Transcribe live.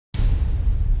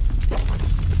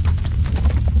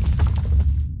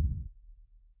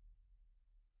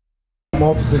I'm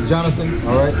Officer Jonathan,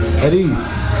 all right, at ease.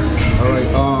 All right,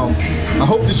 I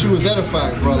hope that you was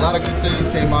edified, bro. A lot of good things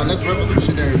came out, and that's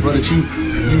revolutionary, bro, that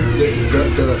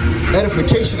the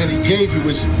edification that he gave you,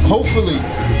 which hopefully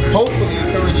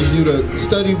encourages you to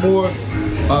study more,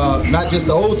 not just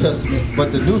the Old Testament,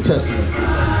 but the New Testament,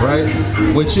 right?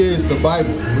 Which is the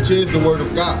Bible, which is the Word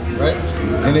of God, right?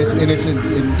 And it's in its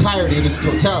entirety, in its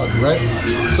totality, right?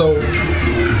 So,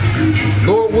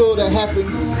 Lord will that happen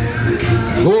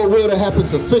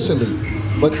sufficiently.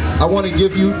 But I want to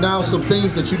give you now some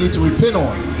things that you need to repent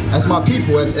on as my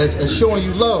people, as showing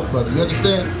you love, brother. You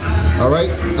understand? All right.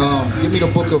 Give me the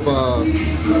book of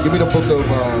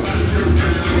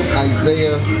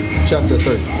Isaiah chapter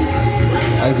 30.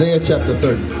 Isaiah chapter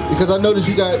 30. Because I noticed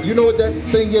you know what that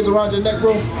thing is around your neck,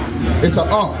 bro? It's an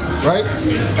ankh, right?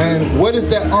 And where does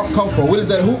that ankh come from? What is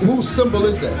that? Whose symbol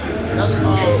is that? That's an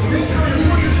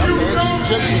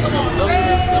Egyptian symbol. Those are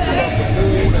the symbol of the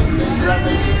moon and things of that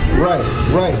nature.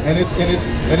 Right. And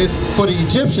it's for the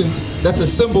Egyptians. That's a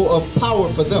symbol of power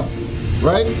for them,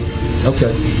 right?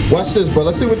 Okay. Watch this, bro.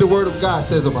 Let's see what the Word of God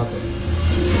says about that.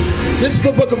 This is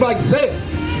the book of Isaiah,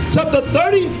 chapter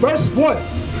 30, verse 1.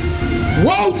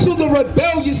 Woe to the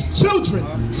rebellious children,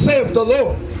 saith the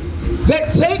Lord,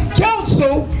 that take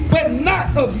counsel, but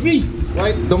not of me.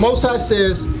 Right? The Most High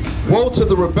says, woe to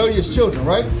the rebellious children,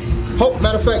 right?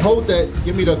 Matter of fact, hold that.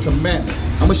 Give me the commandment.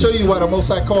 I'm going to show you why the Most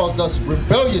High calls us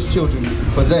rebellious children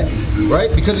for that,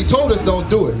 right? Because he told us don't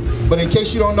do it. But in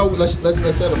case you don't know, let's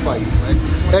edify you.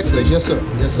 Exodus, yes sir,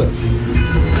 yes sir.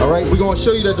 All right, we're going to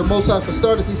show you that the Most High, for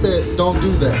starters, he said, don't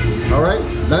do that. All right?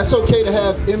 Now, it's okay to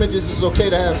have images. It's okay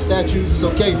to have statues. It's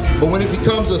okay. But when it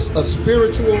becomes a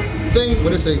spiritual thing,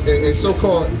 when it's a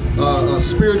so-called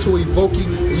spiritual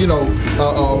evoking,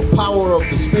 power of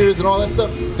the spirits and all that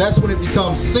stuff, that's when it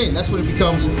becomes sin. That's when it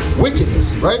becomes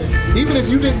wickedness, right? Even if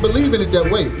you didn't believe in it that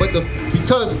way. But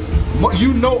because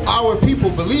you know our people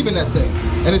believe in that thing,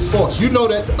 and it's false. You know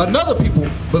that another people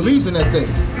believes in that thing,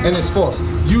 and it's false.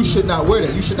 You should not wear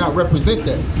that. You should not represent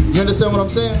that. You understand what I'm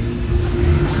saying?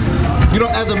 You know,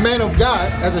 as a man of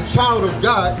God, as a child of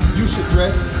God, you should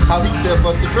dress how he said for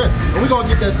us to dress. And we're going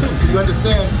to get that too, so you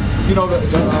understand,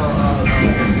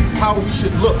 how we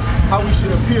should look, how we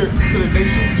should appear to the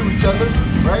nations, to each other,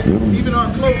 right? Even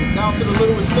our clothing, down to the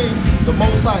littlest thing, the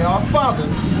Most High, our Father,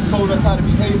 told us how to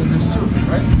behave as his children,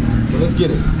 right? So let's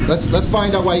get it. Let's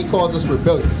find out why he calls us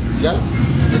rebellious. You got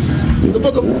it? The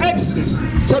book of Exodus,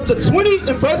 chapter 20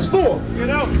 and verse 4.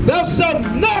 Thou shalt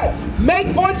not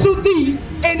make unto thee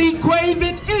any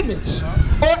graven image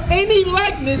or any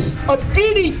likeness of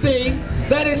anything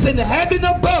that is in heaven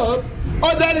above,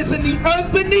 or that is in the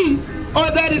earth beneath, or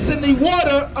that is in the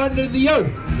water under the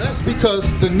earth. That's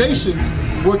because the nations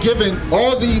were given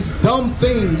all these dumb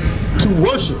things to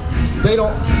worship. They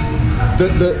don't.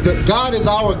 The God is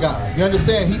our God. You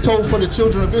understand? He told for the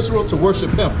children of Israel to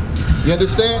worship him. You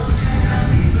understand?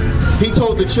 He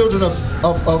told the children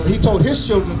he told his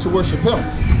children to worship him.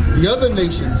 The other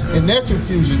nations, in their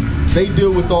confusion, they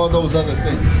deal with all those other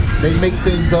things. They make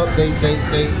things up.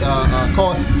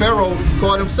 Pharaoh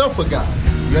called himself a god.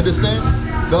 You understand?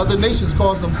 The other nations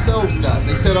call themselves gods.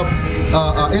 They set up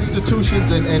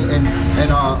institutions and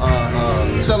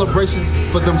celebrations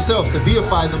for themselves, to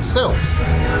deify themselves.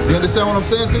 You understand what I'm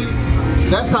saying to you?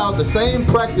 That's how the same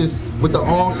practice with the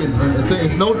ankh and thing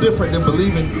is no different than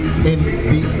believing in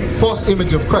the false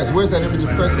image of Christ. Where's that image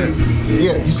of Christ at?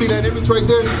 Yeah, you see that image right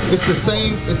there? It's the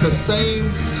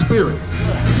same spirit.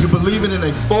 You're believing in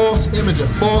a false image, a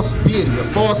false deity, a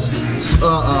false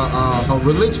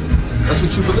religion. That's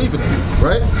what you believe in,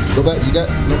 right? Go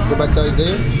back to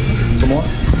Isaiah. Come on.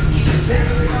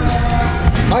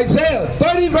 Isaiah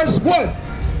 30 verse 1.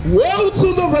 Woe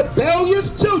to the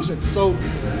rebellious children. So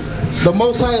the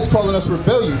Most High is calling us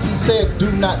rebellious. He said,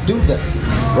 do not do that.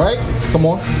 Right? Come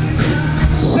on.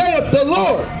 Saith the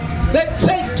Lord, that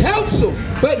take counsel,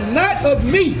 but not of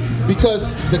me.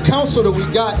 Because the counsel that we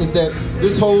got is that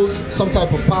this holds some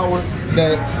type of power,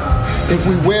 that if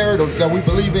we wear it or that we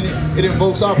believe in it, it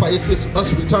invokes our power. It's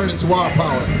us returning to our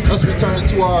power, us returning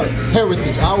to our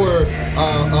heritage, our,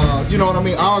 you know what I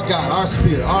mean, our God, our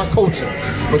spirit, our culture.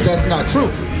 But that's not true.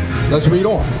 Let's read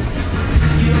on.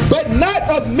 But not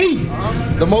of me.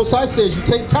 The Most High says you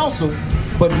take counsel,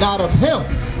 but not of him.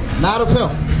 Not of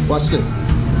him. Watch this.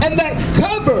 And that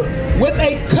cover with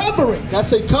a covering.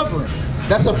 That's a covering.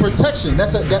 That's a protection.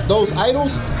 Those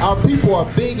idols, our people are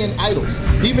big in idols.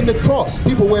 Even the cross.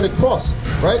 People wear the cross,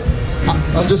 right?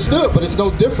 Understood, but it's no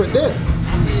different there.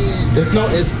 I mean, It's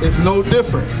no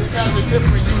different. This has a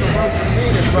different universal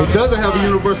meaning, brother. It doesn't have a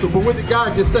universal, but what did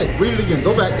God just say? Read it again.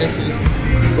 Go back, Exodus.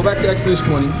 Go back to Exodus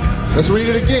 20. Let's read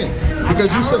it again.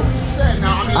 Because you said,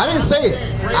 I didn't say it.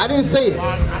 I didn't say it.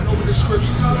 I know what the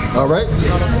scriptures say. All right. You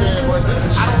know what I'm saying? But this,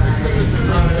 I don't consider this a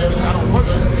great image. I don't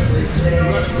worship it. You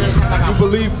understand? You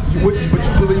believe, but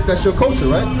you believe that's your culture,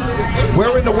 right?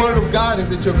 Where in the Word of God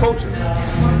is it your culture?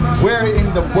 Where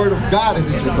in the Word of God is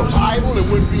it your culture? Bible, it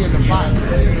wouldn't be in the Bible.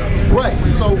 Right.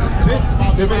 So this,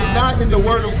 if it's not in the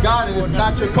Word of God, it is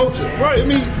not your culture. Right.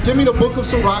 Give me the book of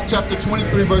Sirach, chapter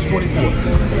 23, verse 24.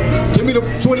 Give me the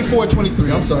 24,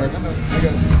 23. I'm sorry.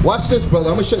 Watch this, brother.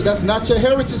 I'm gonna show you. That's not your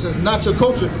heritage. That's not your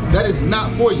culture. That is not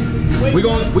for you. We're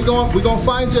gonna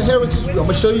find your heritage. I'm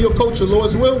gonna show you your culture,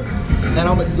 Lord's will,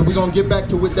 and we're gonna get back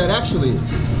to what that actually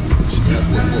is.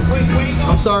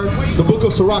 I'm sorry. The book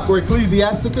of Sirach or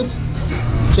Ecclesiasticus,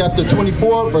 chapter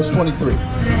 24, verse 23.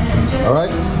 All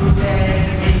right.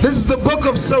 This is the book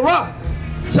of Sirach,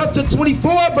 chapter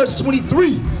 24, verse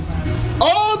 23.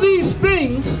 All these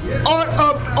things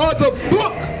are the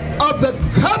book of the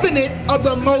covenant of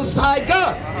the Most High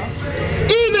God.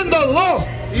 Even the law.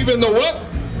 Even the what?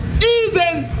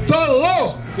 Even the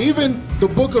law. Even the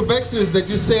book of Exodus that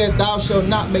just said, thou shalt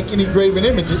not make any graven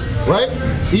images, right?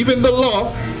 Even the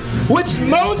law, which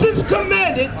Moses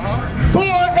commanded for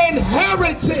an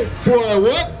heritage. For a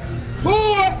what?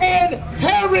 For an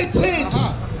heritage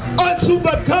unto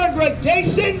the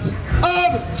congregations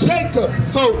of Jacob.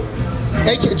 So,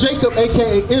 Jacob,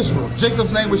 aka Israel.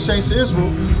 Jacob's name was changed to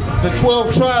Israel. The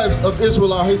 12 tribes of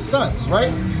Israel are his sons,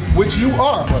 right? Which you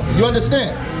are, brother. You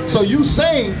understand? So you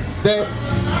saying that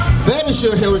that is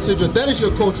your heritage or that is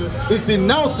your culture is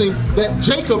denouncing that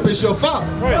Jacob is your father.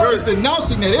 Right. It's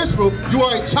denouncing that Israel, you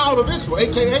are a child of Israel,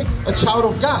 aka a child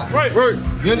of God. Right.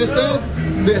 You understand?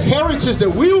 The heritage that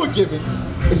we were given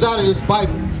is out of this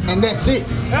Bible. And that's it.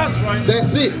 That's right.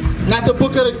 That's it. Not the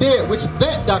book of the dead, which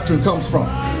that doctrine comes from.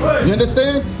 Right. You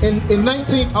understand? In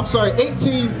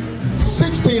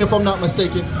 1816, if I'm not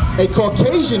mistaken, a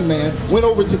Caucasian man went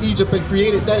over to Egypt and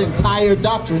created that entire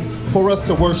doctrine for us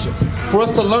to worship, for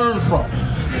us to learn from.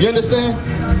 You understand?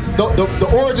 The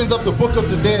origins of the book of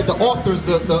the dead, the authors,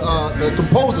 the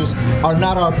composers are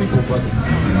not our people, brother.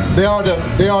 They are the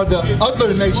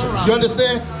other nations. You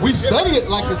understand? We study it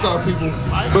like it's our people,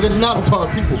 but it's not of our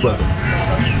people, brother.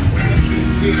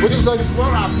 What you say? Were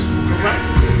our people, correct?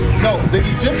 No, the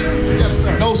Egyptians. Yes,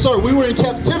 sir. No, sir. We were in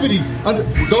captivity.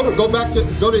 Go to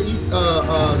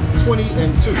 20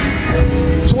 and 2.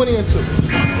 20 and 2.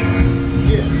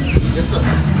 Yeah. Yes, sir.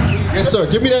 Yes, sir.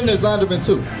 Give me that in Islam and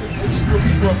 2.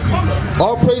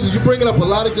 All praises. You're bringing up a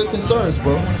lot of good concerns,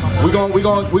 bro. We're going.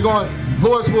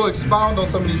 Lord's will expound on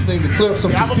some of these things and clear up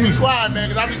some confusion. I'm gonna be quiet, man,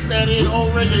 because I be standing in the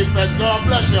old reggae fest. God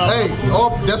bless y'all. Hey,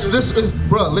 this is,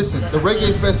 bro. Listen, the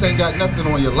reggae fest ain't got nothing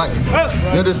on your life, bro. Right.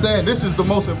 You understand? This is the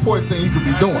most important thing you could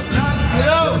be doing.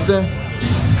 You understand?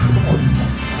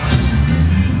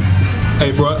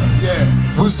 Hey, bro. Yeah.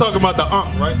 We was talking about the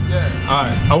ankh, right? Yeah. All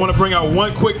right. I want to bring out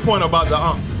one quick point about the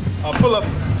ankh. Pull up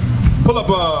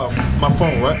my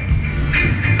phone, right?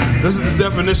 This is the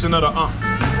definition of the ankh.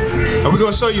 And we're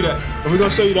going to show you that. And we're going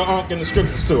to show you the ankh in the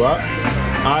scriptures too, all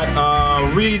right? All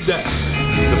right, read that.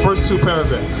 The first 2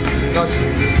 paragraphs. Gotcha.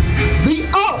 The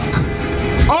ankh,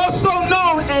 also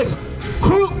known as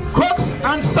crux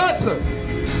ansata,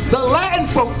 the Latin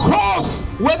for cross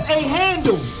with a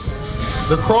handle.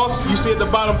 The cross, you see at the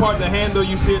bottom part, the handle,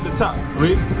 you see at the top.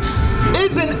 Read.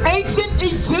 Is an ancient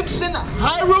Egyptian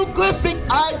hieroglyphic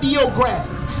ideograph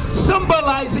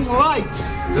symbolizing life.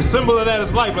 The symbol of that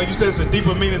is life. Like you said, it's a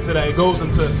deeper meaning to that. It goes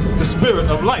into the spirit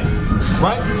of life,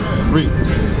 right? Read.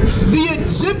 The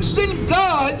Egyptian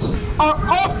gods are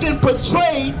often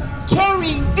portrayed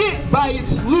carrying it by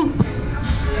its loop.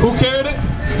 Who carried it?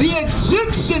 The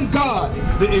Egyptian gods.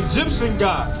 The Egyptian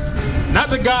gods. Not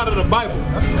the God of the Bible.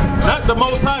 Not the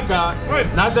Most High God.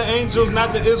 Right. Not the angels,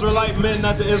 not the Israelite men,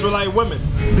 not the Israelite women.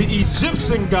 The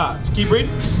Egyptian gods. Keep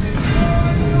reading.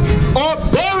 Or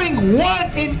bearing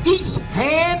one in each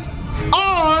hand,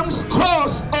 arms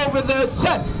crossed over their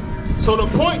chest. So the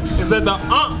point is that the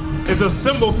ankh is a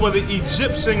symbol for the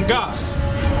Egyptian gods.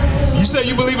 So you say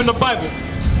you believe in the Bible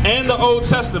and the Old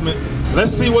Testament.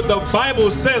 Let's see what the Bible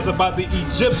says about the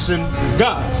Egyptian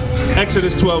gods.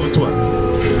 Exodus 12 and 12.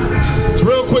 It's a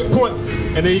real quick point,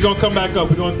 and then you're gonna come back up.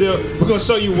 We're gonna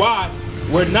show you why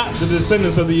we're not the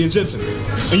descendants of the Egyptians.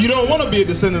 And you don't want to be a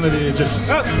descendant of the Egyptians.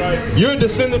 That's right. You're a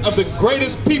descendant of the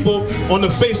greatest people on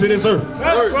the face of this earth.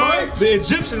 That's right. The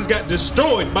Egyptians got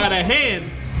destroyed by the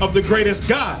hand of the greatest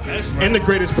God and the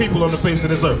greatest people on the face of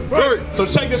this earth. Right. So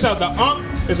check this out. The ankh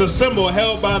is a symbol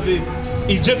held by the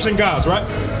Egyptian gods, right?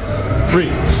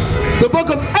 Read. The book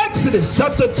of Exodus,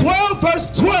 chapter 12, verse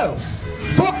 12.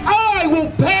 For I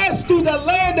will pass through the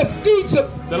land of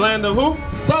Egypt. The land of who?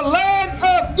 The land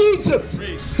of Egypt.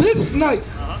 Read. This night,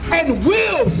 and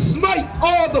will smite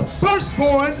all the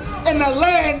firstborn in the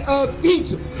land of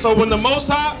Egypt. So when the Most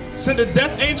High sent a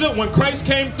death angel, when Christ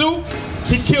came through,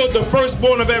 he killed the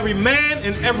firstborn of every man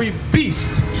and every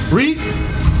beast. Read.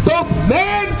 Both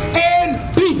man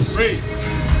and beast. Read.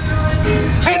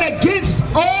 And against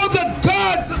all the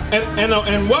gods.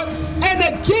 And what? And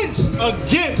against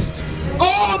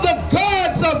all the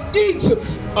gods of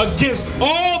Egypt. Against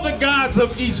all the gods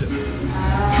of Egypt.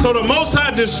 So the Most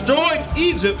High destroyed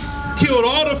Egypt, killed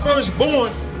all the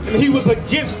firstborn, and he was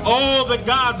against all the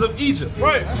gods of Egypt.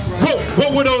 Right.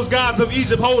 What were those gods of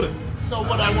Egypt holding? So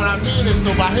what I mean is,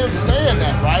 so by him saying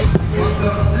that, right,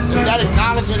 is that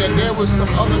acknowledging that there was some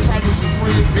other type of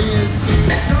supreme beings,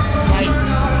 like,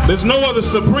 there's no other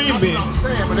supreme being. That's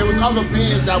what I'm saying, but there was other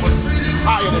beings that was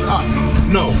higher than us.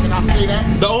 No. Can I say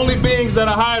that? The only beings that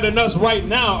are higher than us right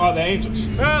now are the angels.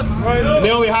 Yes, right. And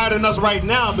they're only higher than us right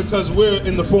now because we're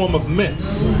in the form of men.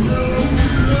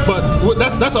 But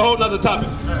that's a whole nother topic.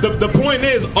 The point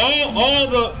is, all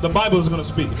the Bible is going to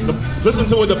speak. Listen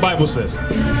to what the Bible says.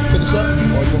 Finish up?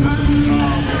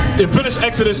 And finish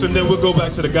Exodus, and then we'll go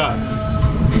back to the God.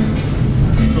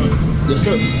 Yes,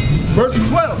 sir. Verse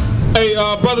 12. Hey,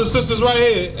 brothers and sisters right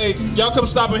here. Hey, y'all come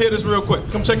stop and hear this real quick.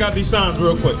 Come check out these signs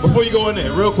real quick. Before you go in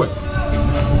there, real quick.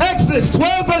 Exodus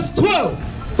 12, verse 12.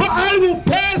 For I will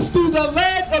pass through the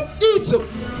land of Egypt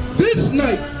this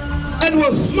night, and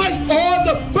will smite all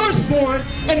the firstborn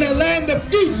in the land of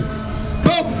Egypt,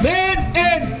 both man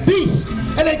and beast,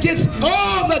 and against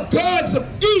all the gods of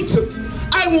Egypt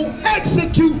I will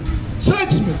execute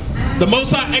judgment. The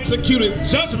Most High executed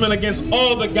judgment against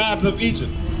all the gods of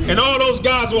Egypt. And all those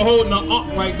gods were holding an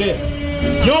ankh right there.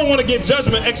 You don't want to get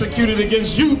judgment executed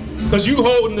against you because you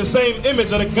holding the same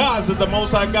image of the gods that the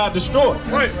Most High God destroyed.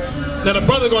 Right. Now the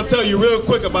brother going to tell you real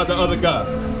quick about the other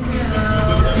gods.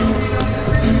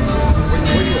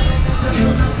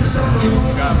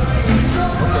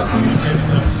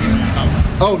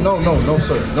 Oh, no,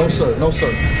 sir.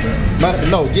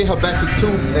 No, get Habakkuk 2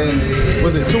 and,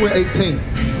 was it 2 and 18?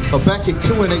 Habakkuk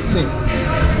 2 and 18.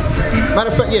 Matter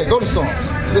of fact, yeah, go to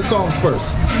Psalms. Get Psalms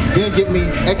first. Then get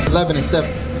me X 11 and 7.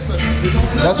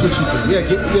 That's what you do.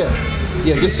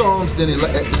 Yeah, get Psalms, then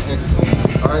Exodus.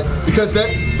 All right? Because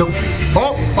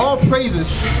all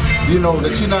praises, you know,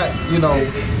 that you're not, you know,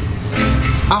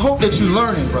 I hope that you're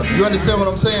learning, brother. You understand what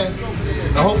I'm saying?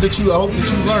 I hope that you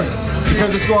learn.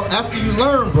 Because it's going, after you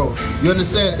learn, bro, you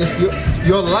understand,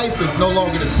 your life is no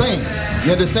longer the same.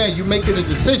 You understand? You're making a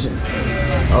decision.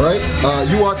 All right?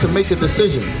 You are to make a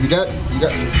decision. You got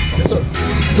yes, sir.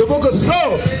 The book of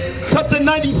Psalms, chapter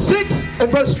 96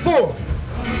 and verse 4.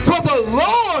 For the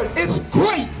Lord is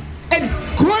great and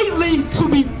greatly to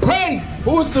be praised.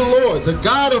 Who is the Lord? The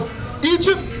God of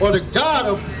Egypt or the God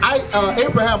of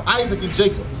Abraham, Isaac, and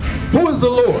Jacob? Who is the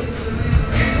Lord?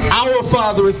 Our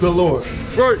Father is the Lord.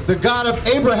 Right. The God of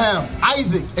Abraham,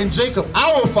 Isaac, and Jacob,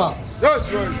 our fathers. That's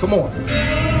right. Come on.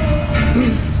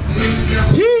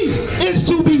 He is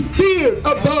to be feared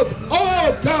above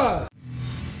all gods.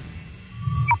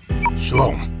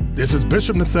 Shalom. This is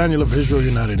Bishop Nathaniel of Israel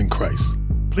United in Christ.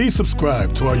 Please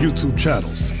subscribe to our YouTube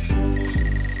channels.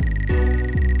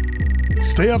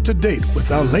 Stay up to date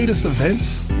with our latest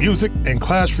events, music, and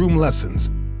classroom lessons.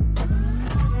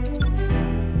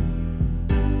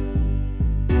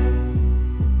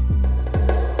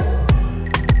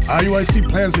 IUIC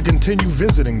plans to continue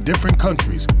visiting different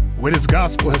countries where this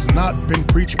gospel has not been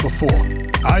preached before.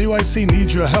 IUIC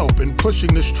needs your help in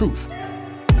pushing this truth.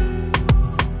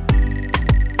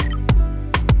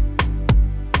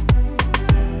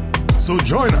 So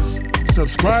join us.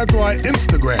 Subscribe to our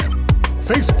Instagram,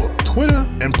 Facebook, Twitter,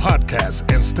 and podcasts,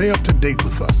 and stay up to date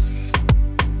with us.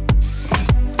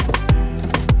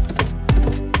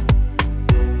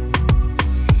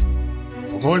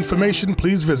 For more information,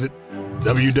 please visit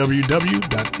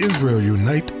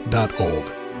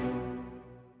www.israelunite.org.